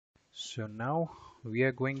So now we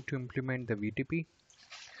are going to implement the VTP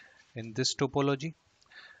in this topology.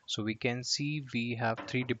 So we can see we have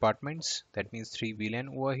three departments, that means three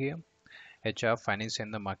VLAN over here: HR, finance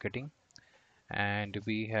and the marketing. And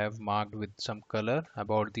we have marked with some color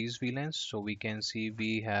about these VLANs. So we can see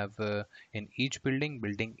we have in each building,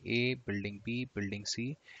 building A, building B, building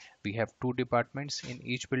C, we have two departments in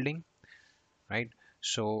each building, right?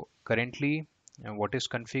 So currently what is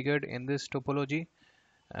configured in this topology?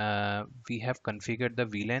 We have configured the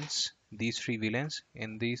VLANs, these three VLANs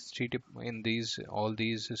in these all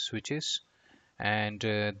these switches, and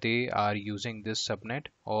they are using this subnet.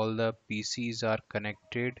 All the PCs are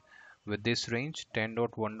connected with this range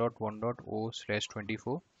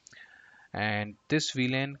 10.1.1.0/24, and this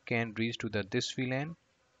VLAN can reach to this VLAN.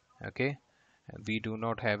 Okay, we do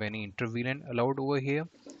not have any inter VLAN allowed over here.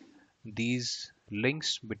 These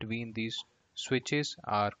links between these switches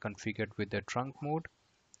are configured with the trunk mode.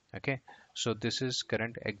 Okay, so this is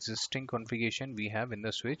current existing configuration we have in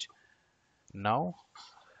the switch. Now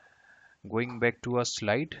going back to our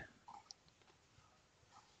slide.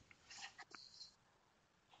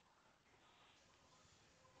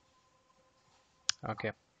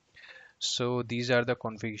 Okay, so these are the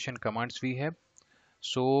configuration commands we have.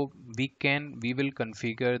 So we will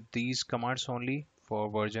configure these commands only for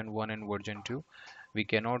version 1 and version 2. We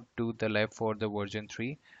cannot do the lab for the version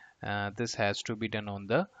 3. This has to be done on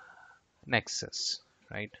the Nexus,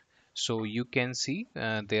 right? So you can see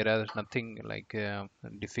there are nothing like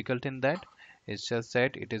difficult in that. It's just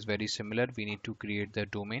that it is very similar. We need to create the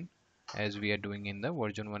domain as we are doing in the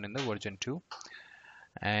version 1 and the version 2,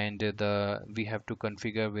 and we have to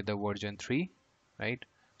configure with the version 3, right?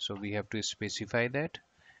 So we have to specify that,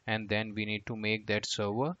 and then we need to make that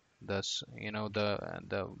server, the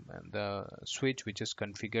switch which is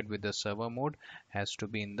configured with the server mode has to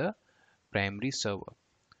be in the primary server.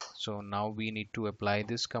 So now we need to apply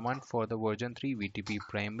this command for the version 3, VTP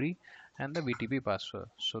primary and the VTP password.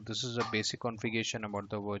 So this is a basic configuration about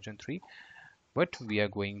the version 3, but we are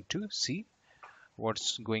going to see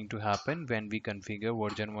what's going to happen when we configure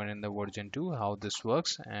version 1 and the version 2, how this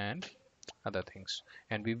works and other things.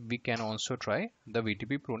 And we can also try the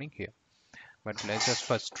VTP pruning here, but let's just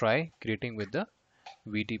first try creating with the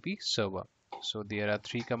VTP server. So there are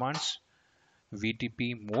three commands: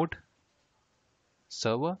 VTP mode,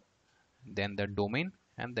 server, then the domain,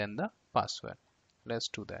 and then the password. Let's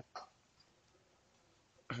do that.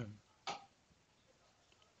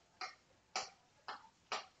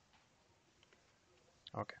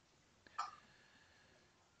 Okay,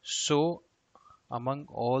 so among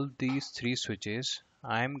all these three switches,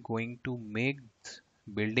 I am going to make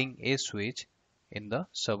building a switch in the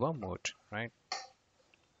server mode, right?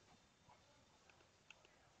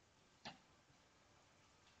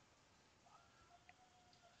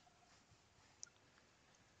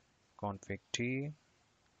 Config T,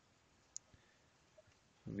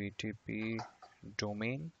 VTP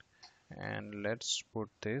domain, and let's put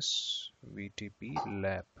this VTP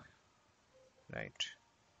lab, right?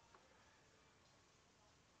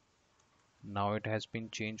 Now it has been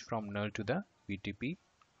changed from null to the VTP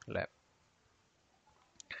lab.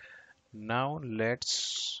 Now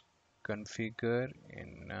let's configure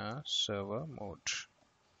in server mode.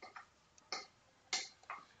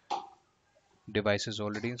 Device is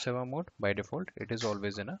already in server mode. By default, it is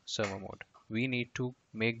always in a server mode. We need to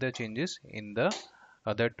make the changes in the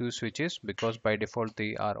other two switches because by default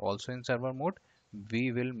they are also in server mode.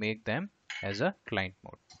 We will make them as a client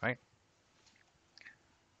mode, right?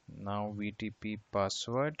 Now VTP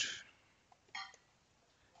password,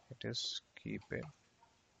 it is keep it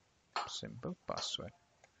simple password.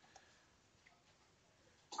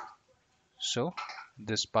 So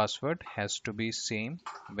this password has to be same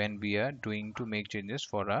when we are doing to make changes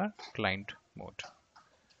for our client mode.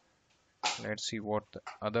 Let's see what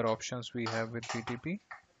other options we have with VTP.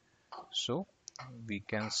 So we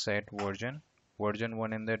can set version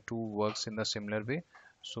 1 and the 2 works in the similar way,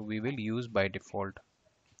 so we will use by default,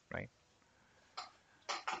 right?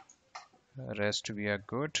 Rest we are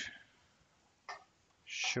good.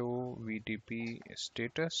 Show VTP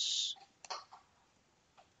status.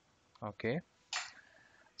 Okay,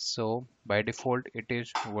 so by default it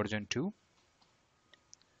is version 2.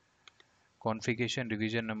 Configuration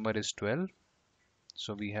revision number is 12.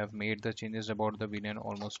 So we have made the changes about the VLAN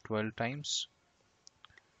almost 12 times,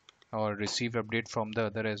 or received update from the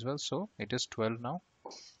other as well, so it is 12 now.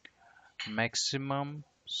 Maximum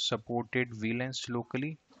supported VLANs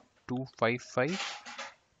locally 255,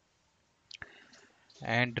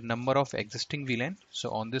 and number of existing VLAN. So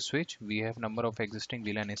on this switch we have number of existing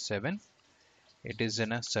VLAN is 7. It is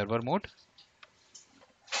in a server mode.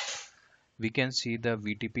 We can see the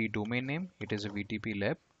VTP domain name. It is a VTP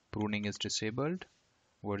lab. Pruning is disabled.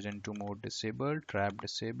 Version 2 mode disabled. Trap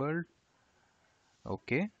disabled.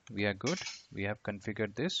 Okay, we are good. We have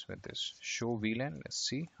configured this with this show VLAN. Let's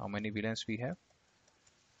see how many VLANs we have.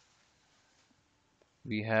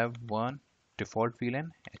 We have one default VLAN,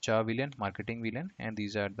 HR VLAN, marketing VLAN, and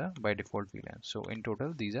these are the by default VLANs. So in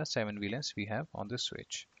total, these are 7 VLANs we have on this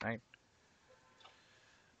switch, right?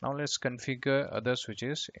 Now let's configure other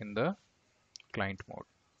switches in the client mode.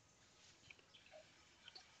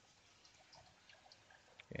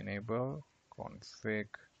 Enable config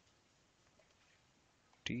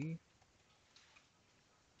T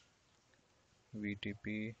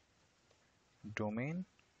VTP domain.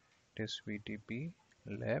 This VTP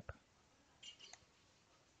lab.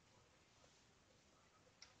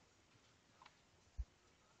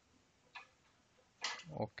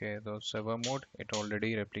 Okay, the server mode, it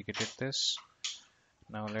already replicated this.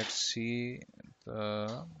 Now let's see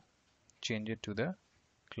the change it to the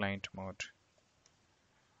client mode.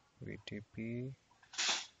 VTP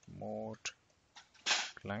mode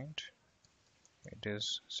client. It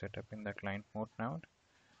is set up in the client mode now.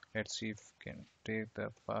 Let's see if we can take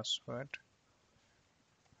the password.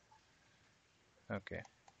 Okay,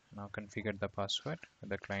 now configure the password with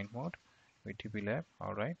the client mode. VTP lab.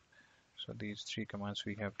 Alright, so these 3 commands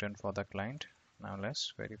we have done for the client. Now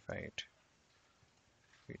let's verify it.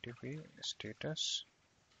 VTP status.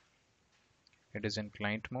 It is in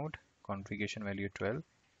client mode. Configuration value 12.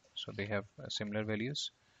 So they have similar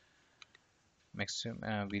values.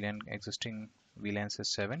 Maximum VLAN existing VLANs is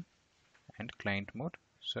 7 and client mode,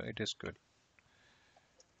 so it is good.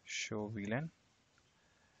 Show VLAN.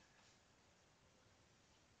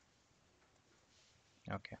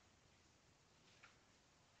 Okay.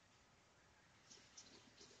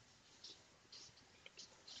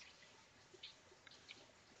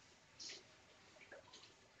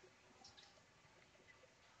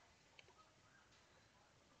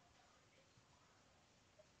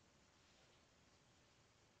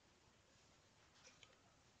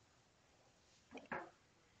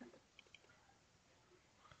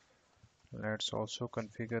 Let's also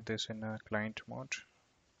configure this in a client mode.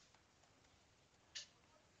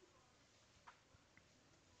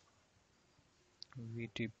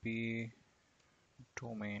 VTP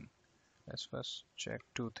domain. Let's first check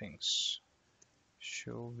 2 things.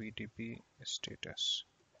 Show VTP status.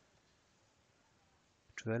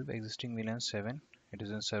 12 existing VLAN 7. It is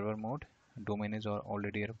in server mode. Domain is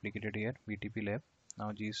already replicated here. VTP lab.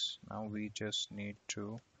 Now we just need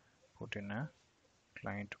to put in a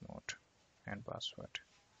client mode and password.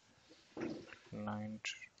 Client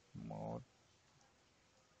mode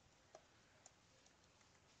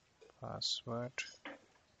password.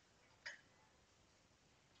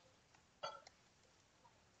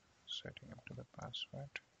 Setting up to the password.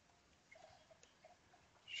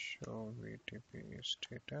 Show VTP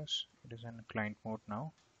status. It is in client mode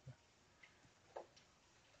now.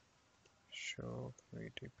 Show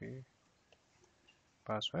VTP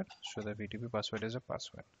password. So the VTP password is a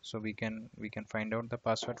password. So we can find out the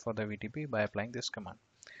password for the VTP by applying this command.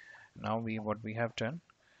 Now what we have done,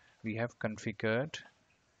 we have configured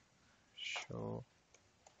show.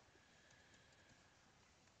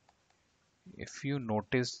 If you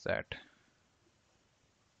notice that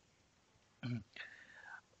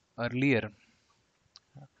earlier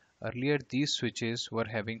these switches were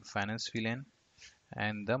having finance VLAN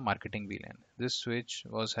and the marketing VLAN. This switch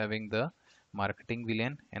was having the marketing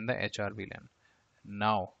VLAN and the HR VLAN.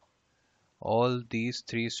 Now all these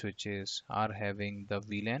 3 switches are having the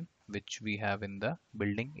VLAN which we have in the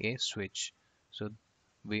building A switch. So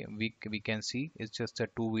we can see it's just a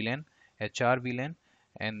 2 VLAN, HR VLAN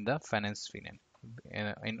and the finance VLAN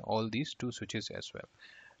in all these 2 switches as well.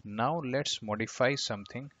 Now let's modify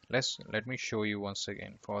something. Let me show you once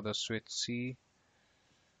again. For the switch C,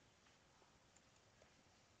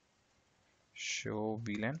 show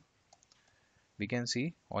VLAN, we can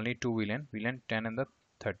see only 2 VLAN 10 and the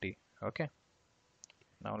 30. Okay,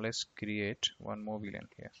 now let's create one more VLAN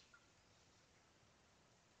here.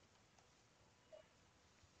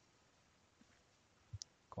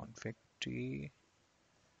 Config T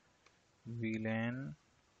VLAN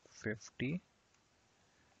 50,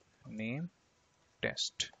 name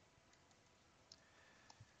test.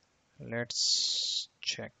 Let's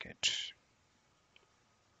check it.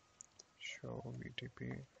 Show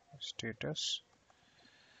VTP status.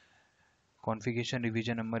 Configuration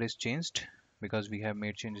revision number is changed because we have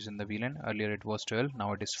made changes in the VLAN. Earlier it was 12,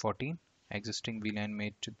 now it is 14. Existing VLAN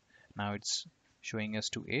made to, now it's showing us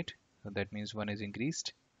to 8. So that means 1 is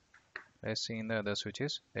increased. Let's see in the other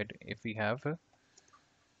switches that if we have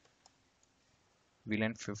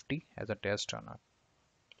VLAN 50 as a test or not.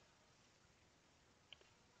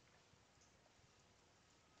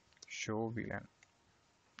 Show VLAN.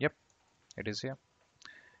 Yep, it is here.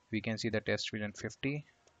 We can see the test VLAN 50.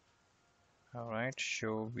 Alright,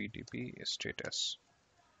 show VTP status.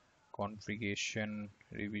 Configuration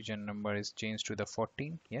revision number is changed to the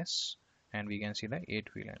 14. Yes, and we can see the 8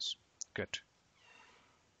 VLANs. Good.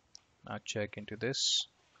 Now check into this.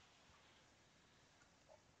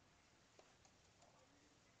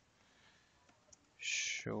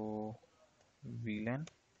 Show VLAN.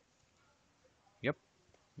 Yep,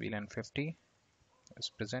 VLAN 50 is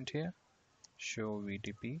present here. Show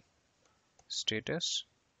VTP status,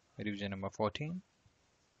 revision number 14,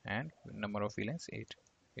 and number of VLANs 8.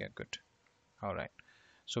 Yeah, good. Alright,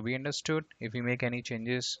 so we understood if we make any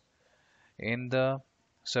changes in the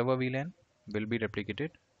server VLAN will be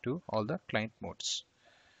replicated to all the client modes.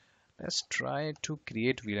 Let's try to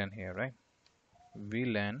create VLAN here, right?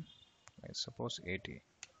 VLAN, I suppose 80.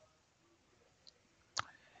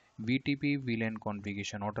 VTP VLAN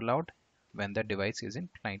configuration not allowed when the device is in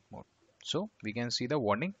client mode. So we can see the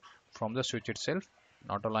warning from the switch itself,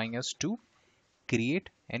 not allowing us to create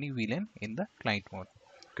any VLAN in the client mode.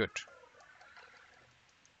 Good.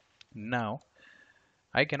 Now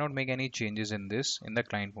I cannot make any changes in this in the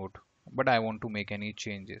client mode, but I want to make any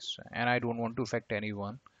changes and I don't want to affect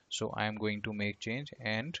anyone. So I am going to make change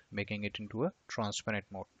and making it into a transparent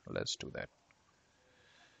mode. Let's do that.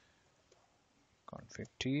 Config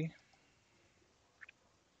T,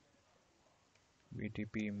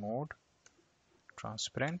 VTP mode,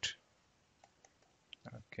 transparent.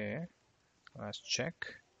 Okay, let's check.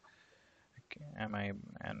 Okay,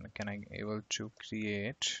 can I able to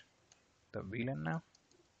create the VLAN now?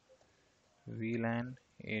 VLAN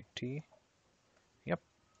 80. Yep,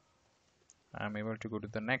 I'm able to go to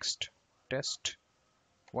the next test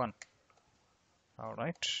one. All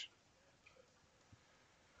right,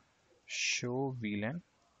 show VLAN.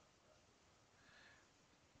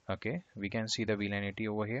 Okay, we can see the VLAN 80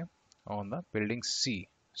 over here on the building C.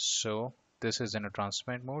 So this is in a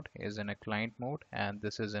transparent mode, is in a client mode, and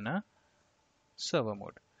this is in a server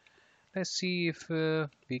mode. Let's see if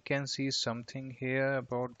we can see something here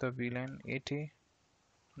about the VLAN 80.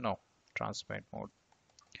 No, transparent mode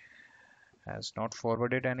has not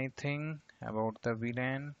forwarded anything about the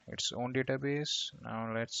VLAN, its own database.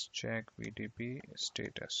 Now let's check VTP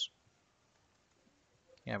status.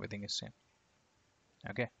 Yeah, everything is same.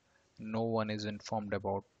 Okay, no one is informed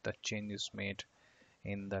about the changes made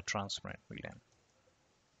in the transparent VLAN.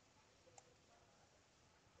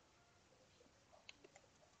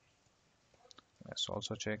 Let's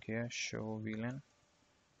also check here, show VLAN.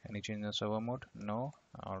 Any change in server mode? No.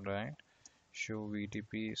 Alright. Show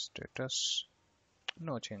VTP status.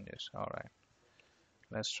 No changes. Alright.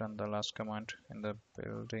 Let's run the last command in the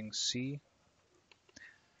building C.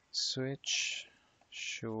 Switch.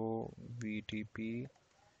 Show VTP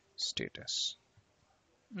status.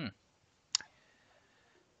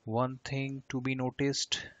 One thing to be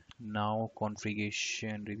noticed. Now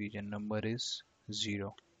configuration revision number is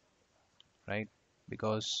 0. Right?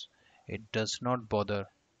 Because it does not bother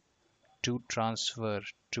to transfer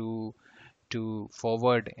to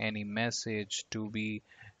forward any message to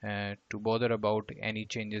bother about any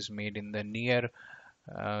changes made in the near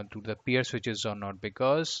to the peer switches or not,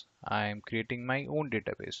 because I am creating my own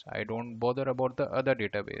database. I don't bother about the other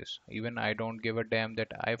database. Even I don't give a damn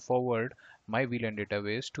that I forward my VLAN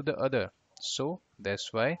database to the other. So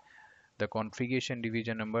that's why the configuration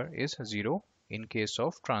division number is 0 in case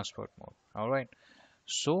of transport mode. Alright,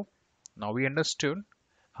 so now we understood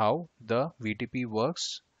how the VTP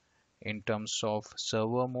works in terms of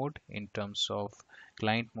server mode, in terms of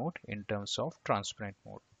client mode, in terms of transparent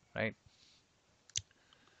mode, right?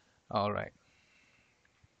 Alright,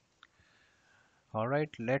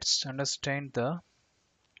 let's understand the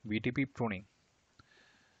VTP pruning.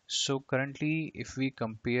 So currently if we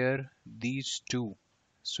compare these two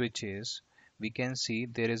switches, we can see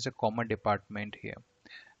there is a common department here,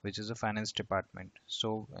 which is a finance department.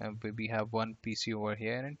 So we have one PC over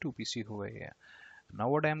here and two PC over here. Now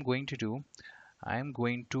what I'm going to do, I'm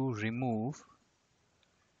going to remove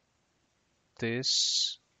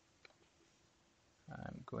this.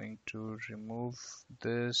 I'm going to remove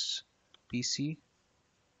this PC.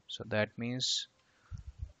 So that means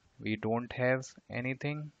we don't have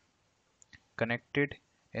anything connected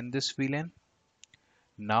in this VLAN.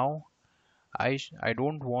 Now I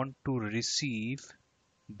don't want to receive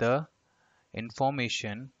the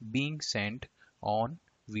information being sent on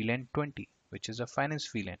VLAN 20, which is a finance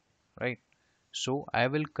VLAN, right? So I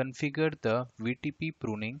will configure the VTP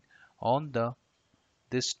pruning on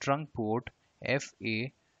this trunk port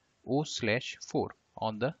FAO/4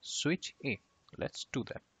 on the switch A. Let's do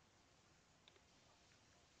that.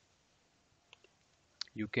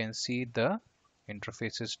 You can see the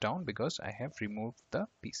interface is down because I have removed the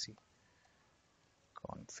PC.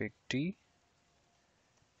 Config T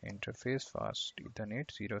interface fast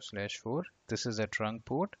Ethernet 0/4. This is a trunk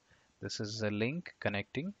port. This is a link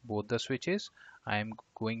connecting both the switches. I am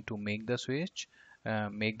going to make the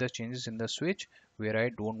make the changes in the switch where I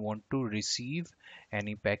don't want to receive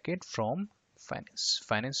any packet from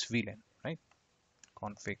finance VLAN, right?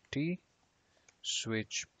 Config T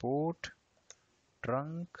switch port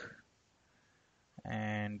trunk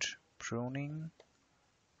and pruning.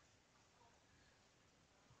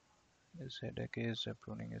 Is it a case that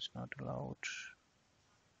pruning is not allowed?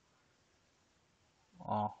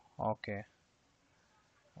 Oh, okay.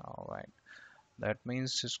 All right. That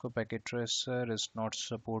means Cisco Packet Tracer is not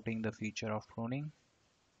supporting the feature of pruning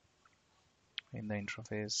in the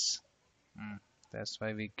interface. That's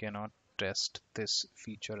why we cannot test this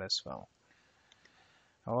feature as well.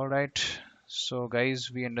 All right. So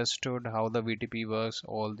guys, we understood how the VTP works,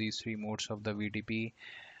 all these three modes of the VTP.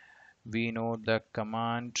 We know the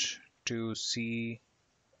command to see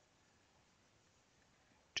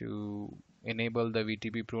to enable the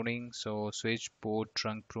VTP pruning, so switch port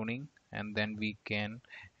trunk pruning, and then we can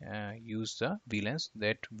use the VLANs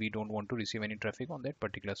that we don't want to receive any traffic on that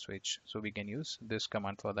particular switch, so we can use this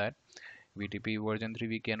command for that. VTP version 3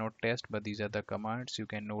 we cannot test, but these are the commands you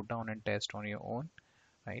can note down and test on your own,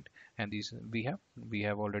 right? And these we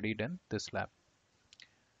have already done this lab.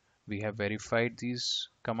 We have verified these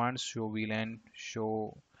commands: show VLAN,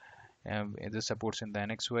 show this supports in the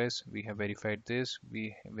NXOS. We have verified this.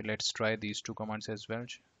 Let's try these two commands as well: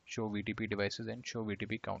 show VTP devices and show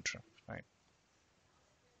VTP counter, right?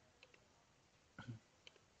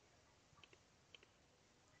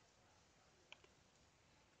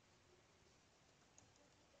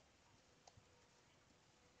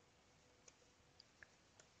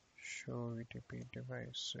 Show VTP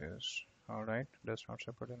devices. All right, does not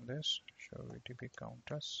support in this. Show VTP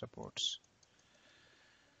counter supports.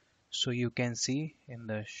 So you can see in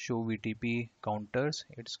the show VTP counters,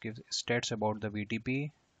 it gives stats about the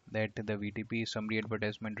VTP, that the VTP summary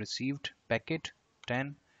advertisement received packet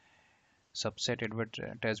 10, subset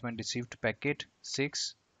advertisement received packet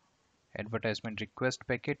 6, advertisement request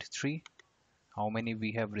packet 3, how many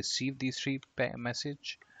we have received these three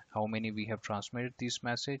message, how many we have transmitted this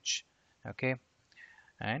message, okay,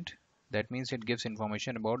 and that means it gives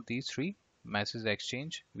information about these three message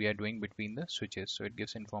exchange we are doing between the switches. So it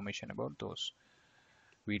gives information about those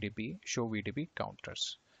VTP show VTP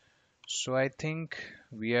counters. So I think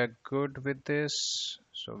we are good with this.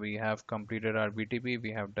 So we have completed our VTP,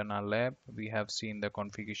 we have done our lab, we have seen the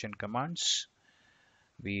configuration commands,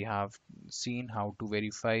 we have seen how to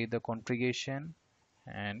verify the configuration,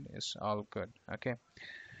 and it's all good. Okay,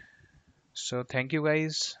 so thank you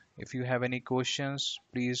guys. If you have any questions,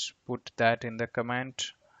 please put that in the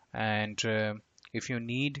comment. And if you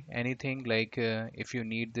need anything, like if you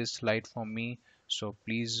need this slide from me, so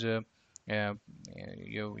please uh,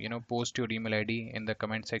 post your email ID in the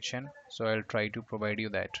comment section, so I'll try to provide you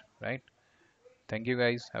that, right? Thank you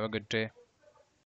guys, have a good day.